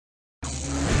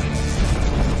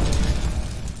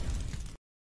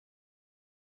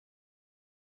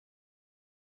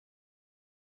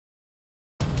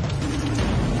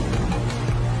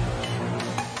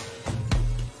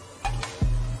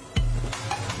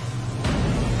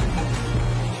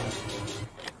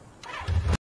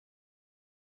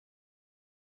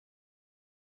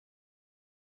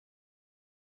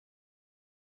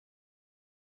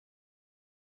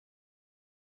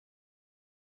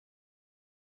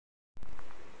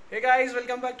Hey guys,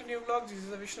 welcome back to new vlog. This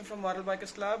is Vishnu from Royal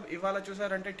Bikers Club. ఇవాళ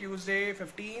చూసారంటే Tuesday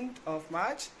 15th of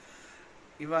March.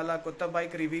 ఇవాళ కొత్త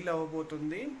bike reveal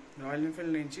అవ్వబోతుంది royal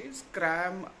Enfield నుంచి.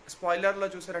 Scram స్పాయిలర్లో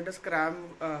చూసారంటే Scram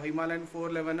Himalayan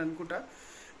 411 అనుకుంటా.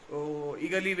 So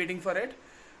eagerly waiting for it.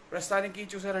 ప్రస్తుతానికి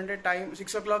చూసారంటే టైం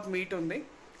 6 o'clock మీట్ ఉంది.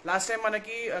 లాస్ట్ టైం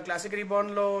మనకి క్లాసిక్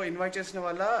రీబాండ్లో ఇన్వైట్ చేసిన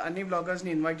వల్ల అన్ని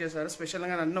బ్లాగర్స్ని ఇన్వైట్ చేశారు.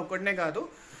 స్పెషల్గా నన్ను ఒక్కడనే కాదు.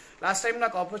 లాస్ట్ టైం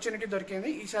నాకు ఆపర్చునిటీ దొరికింది,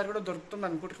 ఈసారి కూడా దొరుకుతుంది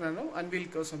అనుకుంటున్నాను అన్వీల్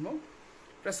కోసము.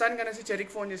 ప్రస్తుతానికి అనేసి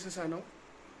చెరికి ఫోన్ చేసేసాను,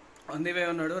 ఆన్ ది వే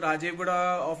ఉన్నాడు. రాజీవ్ కూడా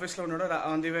ఆఫీస్లో ఉన్నాడు,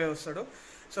 ఆన్ ది వే వస్తాడు.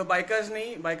 సో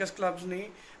బైకర్స్ క్లబ్స్ని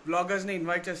బ్లాగర్స్ని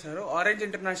ఇన్వైట్ చేశారు ఆరెంజ్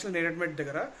ఇంటర్నేషనల్ నేరేడ్మెట్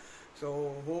దగ్గర. సో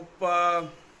హోప్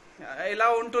ఎలా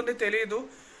ఉంటుంది తెలియదు.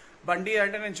 బండి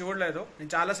అంటే నేను చూడలేదు.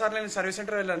 నేను చాలాసార్లు నేను సర్వీస్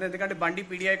సెంటర్ వెళ్ళాను, ఎందుకంటే బండి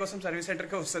పీడిఐ కోసం సర్వీస్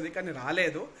సెంటర్కే వస్తుంది, కానీ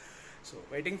రాలేదు. So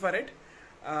waiting for it.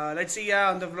 Let's see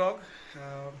on the vlog.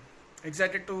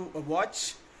 Excited to watch,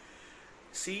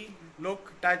 see, look,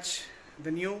 touch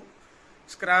the new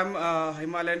Scram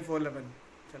Himalayan 411.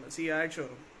 Chalo, see you at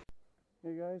showroom.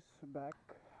 Hey guys, back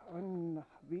on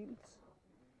wheels.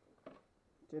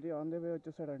 Cherry on the way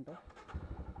vachessadanta.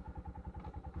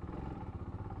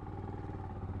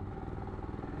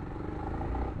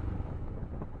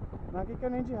 నాకు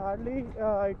ఇక్కడ నుంచి hardly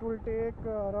it will take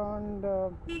around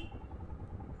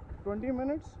 20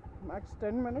 minutes, max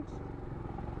 10 minutes.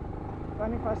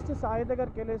 కానీ first Sai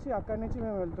దగ్గరికి వెళ్ళేసి అక్కడి నుంచి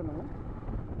మేము వెళ్తున్నాము.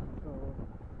 సో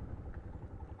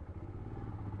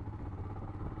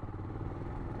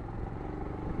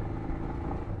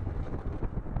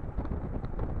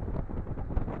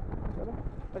చలో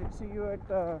I see you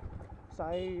at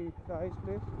సాయిస్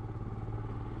place.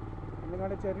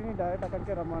 ఎందుకంటే చెర్రీని డైరెక్ట్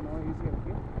అక్కడికే రమ్మాను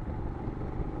ఈసీఎల్కి.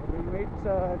 Will wait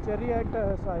cherry at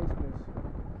సాయిస్ place.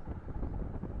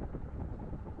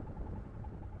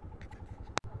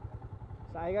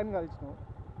 Sai గారిని కలిసినాం,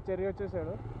 చెర్రీ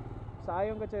వచ్చేసాడు. సాయి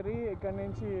ఇంకా చెర్రీ ఇక్కడ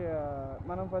నుంచి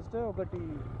మనం ఫస్ట్ ఒకటి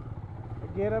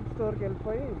గేర్ అప్ స్టోర్కి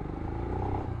వెళ్ళిపోయి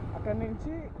అక్కడి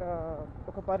నుంచి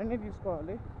ఒక పరిని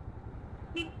తీసుకోవాలి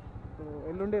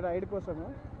ఎల్లుండి రైడ్ కోసము.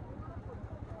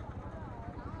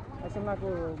 అసలు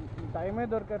నాకు టైమే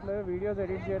దొరకట్లేదు వీడియోస్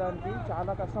ఎడిట్ చేయడానికి,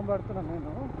 చాలా కష్టం పడుతున్నాను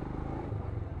నేను.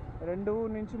 2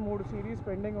 నుంచి 3 సిరీస్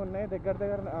పెండింగ్ ఉన్నాయి, దగ్గర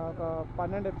ఒక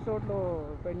 12 ఎపిసోడ్లు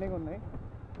పెండింగ్ ఉన్నాయి.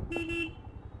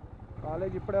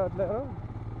 కాలేజ్ ఇప్పుడే వదిలేరు,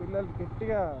 పిల్లలు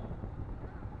గట్టిగా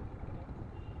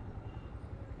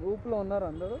ఊపులో ఉన్నారు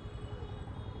అందరూ.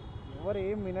 ఎవరు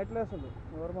ఏం వినట్లే అసలు,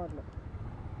 ఎవరు మాటలు.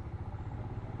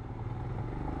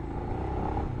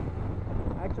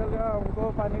 యాక్చువల్గా ఇంకో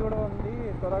పని కూడా ఉంది,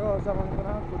 త్వరగా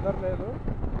వస్తామనుకున్నా, కుదరలేదు.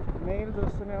 మెయిల్స్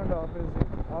వస్తూనే ఉండే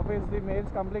ఆఫీస్ది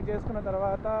మెయిల్స్ కంప్లీట్ చేసుకున్న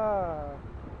తర్వాత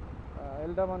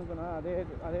వెళ్దాం అనుకున్నా.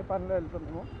 అదే పనిలో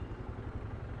వెళ్తున్నాము.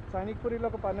 సైనిక్పురిలో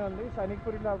ఒక పని ఉంది,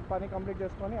 సైనిక్పురిలో పని కంప్లీట్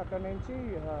చేసుకొని అక్కడి నుంచి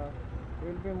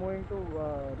will be moving to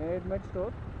Neredmet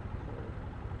store.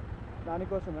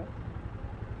 దానికోసమే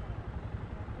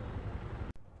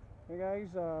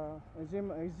గైస్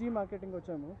ఎస్జీ మార్కెటింగ్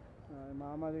వచ్చాము.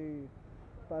 మాది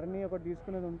పర్ని ఒకటి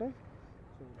తీసుకునేది ఉంటే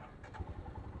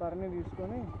పర్ని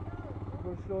తీసుకొని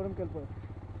ఇప్పుడు షోరూమ్కి వెళ్ళిపోయాం.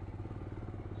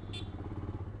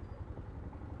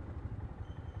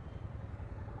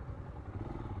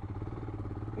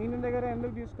 ఈయన దగ్గర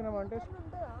ఎందుకు తీసుకున్నామంటే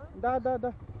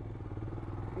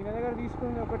ఈయన దగ్గర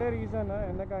తీసుకునేది ఒకటే రీజన్.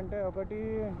 ఎందుకంటే ఒకటి,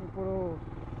 ఇప్పుడు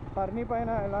పర్ని పైన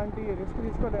ఎలాంటి రిస్క్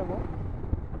తీసుకోలేము.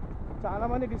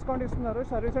 చాలామంది డిస్కౌంట్ ఇస్తున్నారు,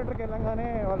 సర్వీస్ సెంటర్కి వెళ్ళంగానే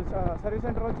వాళ్ళు సర్వీస్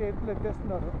సెంటర్ వాళ్ళు చేతులు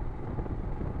ఎత్తేస్తున్నారు.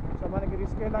 సో మనకి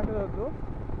రిస్క్ ఎలాంటిది వద్దు.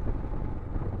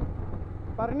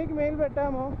 పర్నికి మెయిల్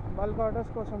పెట్టాము బల్క్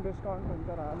ఆర్డర్స్ కోసం డిస్కౌంట్,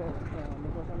 ఇంకా రాలేదు.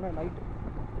 అందుకోసమే లైట్.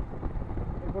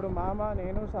 ఇప్పుడు మామ,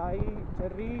 నేను, సాయి,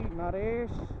 చెర్రీ,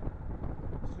 నరేష్,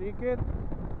 శ్రీకేత్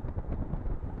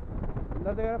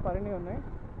అందరి దగ్గర పర్ని ఉన్నాయి.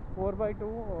 4x2,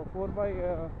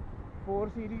 4x4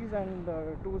 series and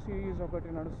 2 series ఒకటి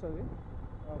నడుస్తుంది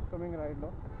అప్కమింగ్ రైడ్లో.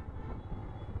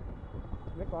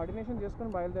 అదే కోఆర్డినేషన్ చేసుకొని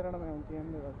బయలుదేరడం ఇంకేం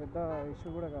లేదు, పెద్ద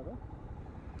ఇష్యూ కూడా కాదు.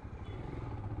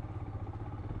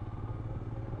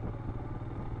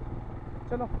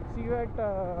 చలో see you at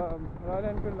royal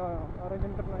Enfield orange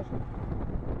international.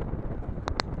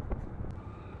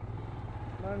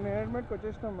 మనం నేరేడ్మెట్కి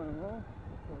వచ్చేసినాం మనము.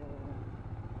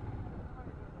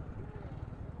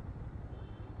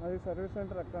 అది సర్వీస్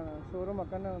సెంటర్ అక్కడ, షోరూమ్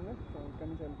అక్కడనే ఉంది. సో ఇక్కడి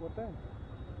నుంచి వెళ్ళిపోతే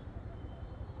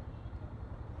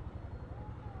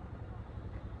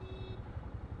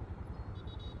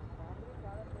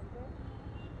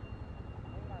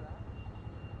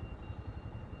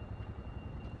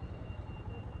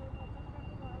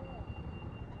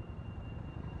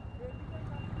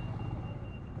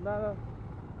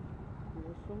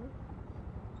వస్తుంది.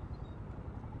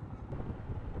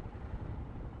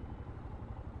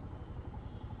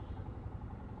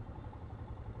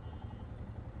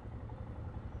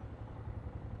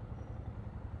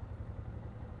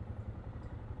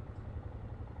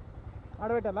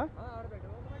 ఆడబెట్టాలా?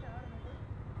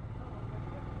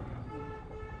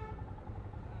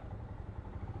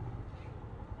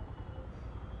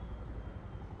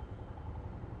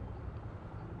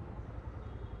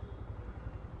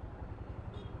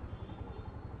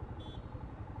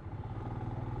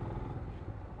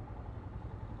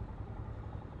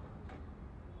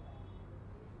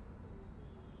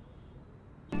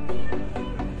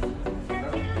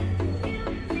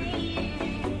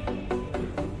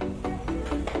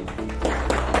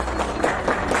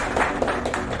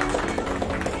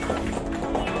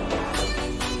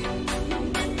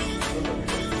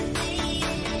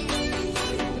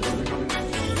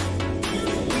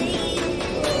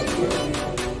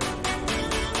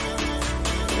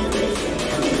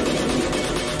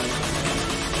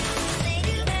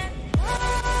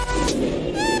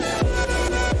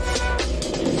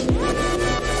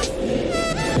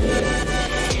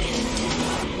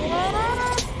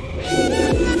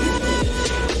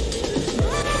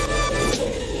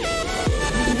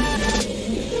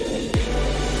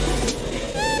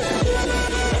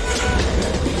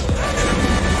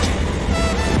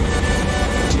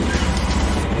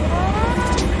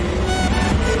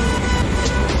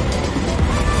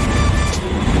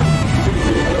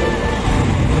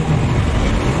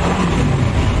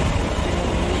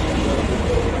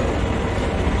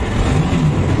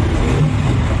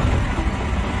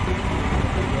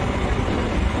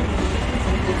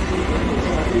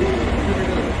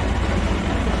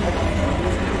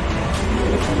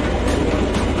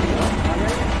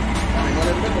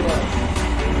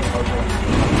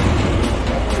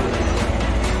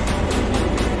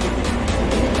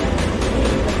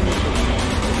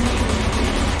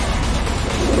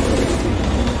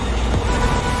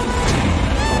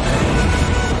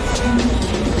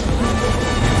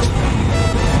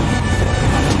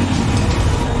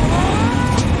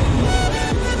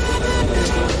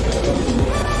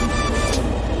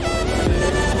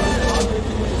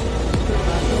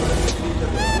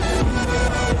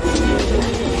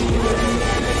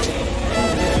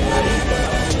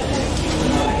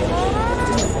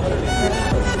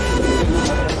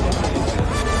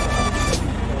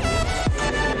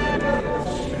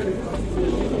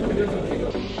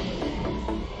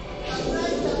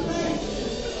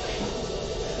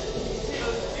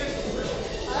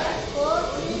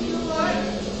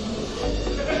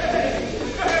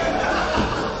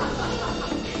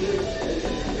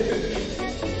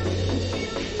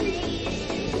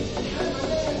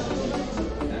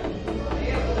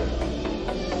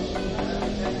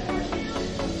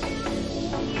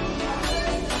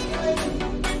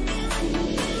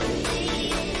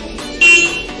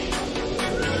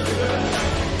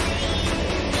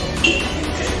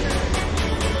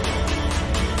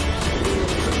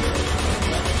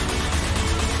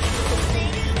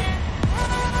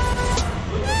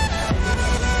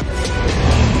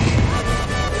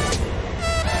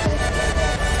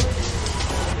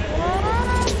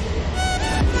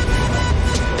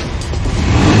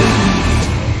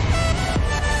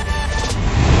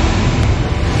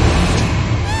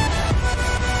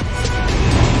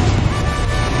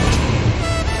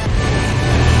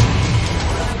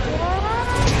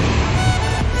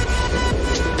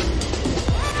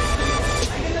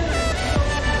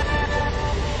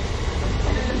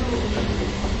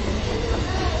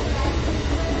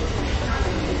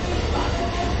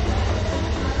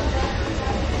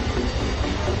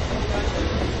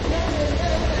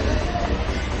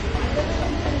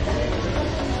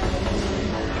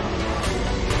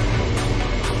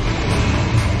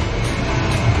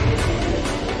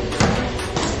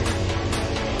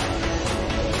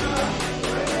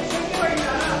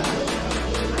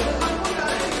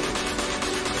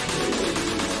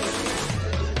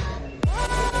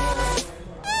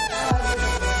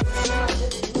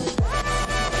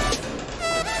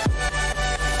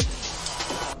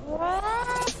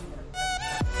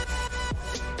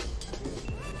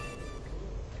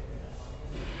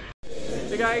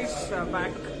 గైస్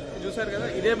బ్యాక్ చూసారు కదా,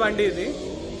 ఇదే బండి, ఇది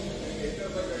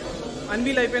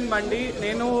అన్వీల్ అయిపోయిన బండి.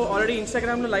 నేను ఆల్రెడీ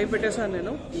ఇన్స్టాగ్రామ్లో లైవ్ పెట్టేశాను.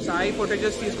 నేను సాయి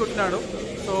ఫోటేజెస్ తీసుకుంటున్నాడు.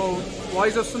 సో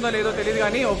వాయిస్ వస్తుందో లేదో తెలియదు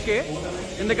కానీ ఓకే,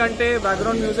 ఎందుకంటే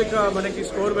బ్యాక్గ్రౌండ్ మ్యూజిక్ మనకి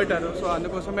స్కోర్ పెట్టారు, సో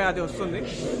అందుకోసమే అది వస్తుంది.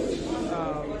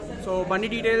 సో బండి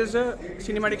డీటెయిల్స్,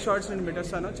 సినిమాటిక్ షార్ట్స్ నేను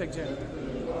పెట్టేస్తాను, చెక్ చేయండి.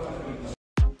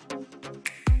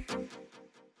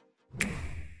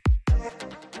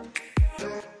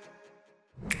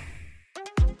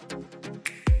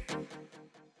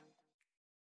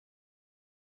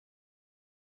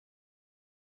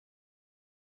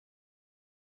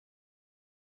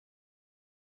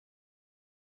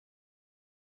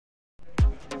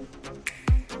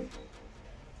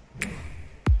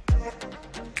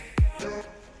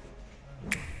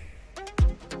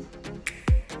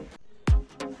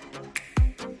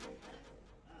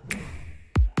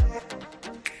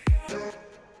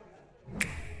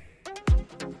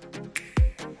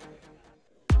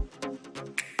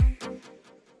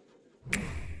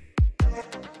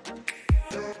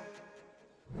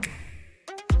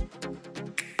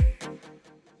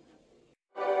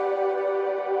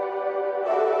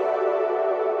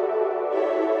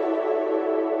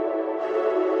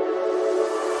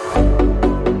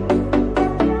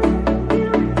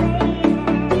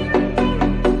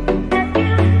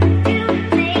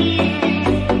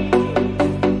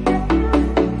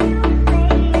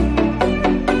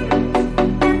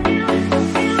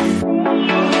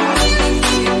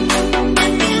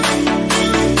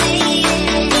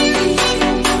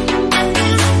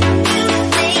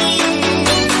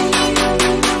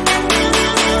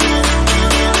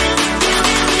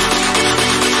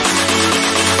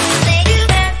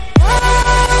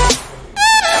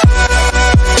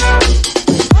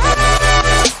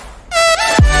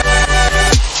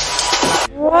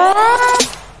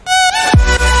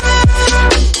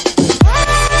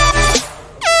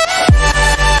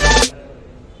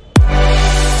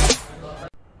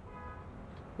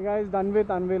 Guys done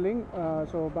with unveiling.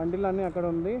 So bundle అన్నీ అక్కడ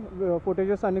ఉంది,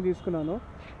 ఫుటేజెస్ అన్నీ తీసుకున్నాను.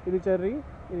 ఇది చెర్రీ,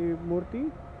 ఇది మూర్తి,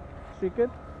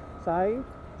 శ్రీకత్, సాయి,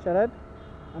 శరత్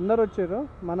అందరు వచ్చారు.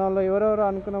 మన వాళ్ళు ఎవరెవరు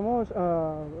అనుకున్నామో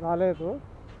రాలేదు.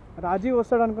 రాజీవ్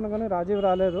వస్తాడు అనుకున్నాం కానీ రాజీవ్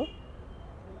రాలేదు.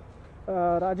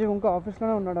 రాజీవ్ ఇంకో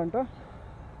ఆఫీస్లోనే ఉన్నాడంట.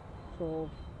 So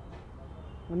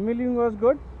unveiling was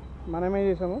good. మనమే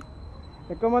చేసాము.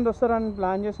 ఎక్కువ మంది వస్తారని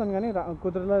ప్లాన్ చేస్తాను కానీ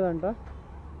కుదరలేదంట.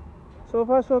 So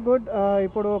far so good.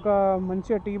 ఇప్పుడు ఒక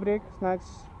మంచిగా టీ బ్రేక్,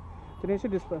 స్నాక్స్ తినేసి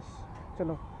డిస్పర్స్.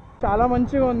 చలో, చాలా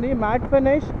మంచిగా ఉంది. మ్యాట్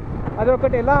ఫినిష్ అది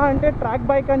ఒకటి. ఎలా అంటే ట్రాక్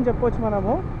బైక్ అని చెప్పొచ్చు,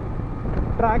 మనము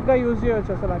ట్రాక్గా యూజ్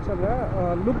చేయవచ్చు. అసలు యాక్చువల్గా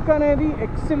లుక్ అనేది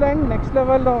ఎక్సలెంట్, నెక్స్ట్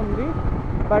లెవెల్లో ఉంది.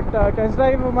 బట్ టెస్ట్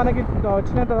డ్రైవ్ మనకి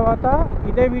వచ్చిన తర్వాత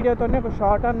ఇదే వీడియోతోనే ఒక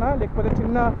షార్ట్ అన్నా లేకపోతే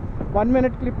చిన్న 1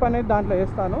 minute క్లిప్ అనేది దాంట్లో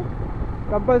వేస్తాను.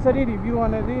 కంపల్సరీ రివ్యూ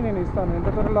అనేది నేను ఇస్తాను. ఎంత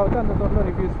త్వరలో అవుతే అంత త్వరలో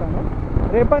రివ్యూ ఇస్తాను.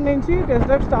 రేపటి నుంచి టెస్ట్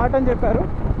డ్రైవ్ స్టార్ట్ అని చెప్పారు,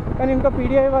 కానీ ఇంకా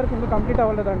పీడిఐ వరకు ఇంకా కంప్లీట్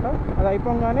అవ్వలేదంట. అది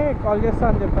అయిపోగానే కాల్ చేస్తా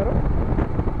అని చెప్పారు.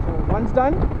 So once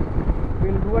done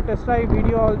will do a test drive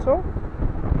video also.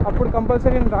 అప్పుడు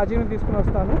కంపల్సరీ నేను రాజీవ్ని తీసుకుని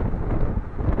వస్తాను.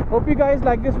 Hope you guys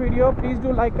like this video. Please do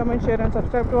like, comment, share and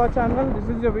subscribe to our channel. This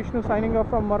is your Vishnu signing off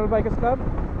from Royal Enfield Scram.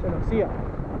 Chalo, see ya.